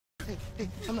Hey,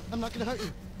 I'm not gonna hurt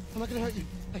you. I'm not gonna hurt you.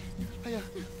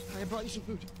 I brought you some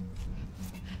food.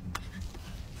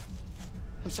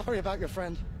 I'm sorry about your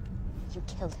friend. You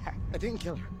killed her. I didn't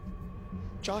kill her.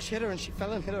 Josh hit her and she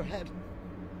fell and hit her head.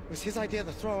 It was his idea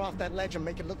to throw her off that ledge and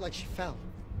make it look like she fell.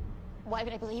 Why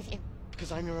would I believe you?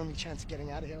 Because I'm your only chance of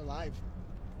getting out of here alive.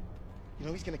 You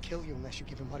know he's gonna kill you unless you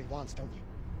give him what he wants, don't you?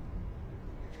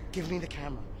 Give me the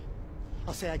camera.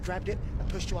 I'll say I grabbed it and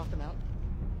pushed you off the mountain.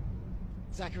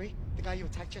 Zachary, the guy you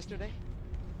attacked yesterday,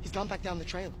 he's gone back down the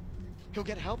trail. He'll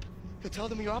get help. He'll tell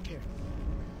them you're up here.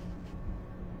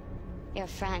 Your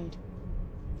friend.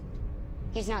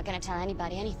 He's not gonna tell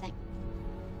anybody anything.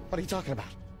 What are you talking about?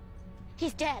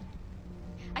 He's dead.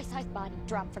 I saw his body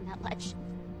drop from that ledge.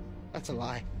 That's a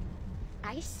lie.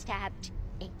 I stabbed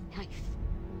a knife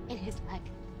in his leg.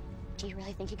 Do you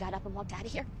really think he got up and walked out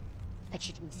of here? But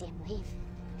you didn't see him leave,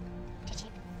 did you?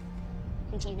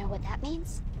 And do you know what that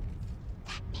means?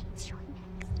 That means you're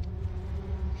next.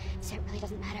 So it really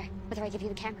doesn't matter whether I give you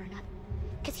the camera or not.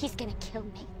 Because he's gonna kill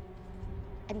me.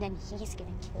 And then he's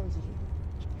gonna kill you.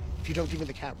 If you don't give me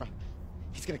the camera,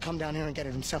 he's gonna come down here and get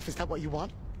it himself. Is that what you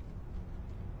want?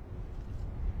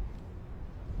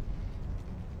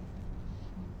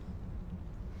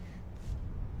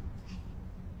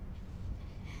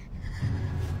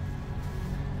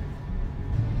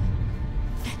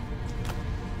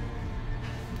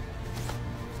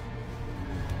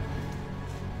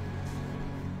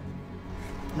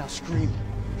 Now scream.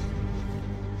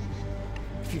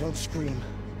 If you don't scream,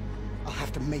 I'll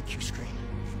have to make you scream.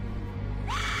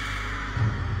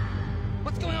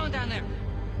 What's going on down there?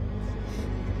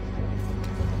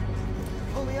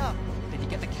 Pull me up. Did you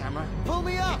get the camera? Pull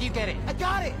me up. Did you get it? I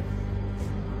got it.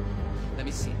 Let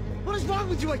me see. What is wrong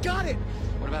with you? I got it.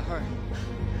 What about her?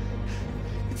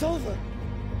 It's over.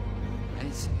 I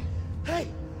didn't see it. Hey,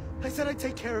 I said I'd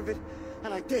take care of it,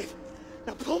 and I did.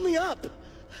 Now pull me up.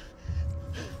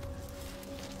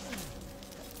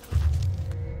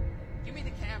 Give me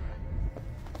the camera.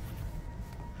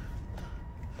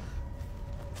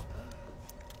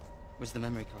 Where's the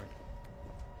memory card?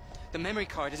 The memory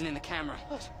card isn't in the camera.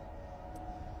 What?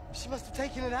 She must have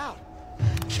taken it out.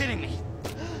 Kidding me.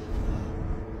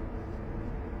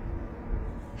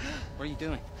 What are you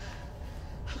doing?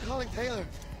 I'm calling Taylor.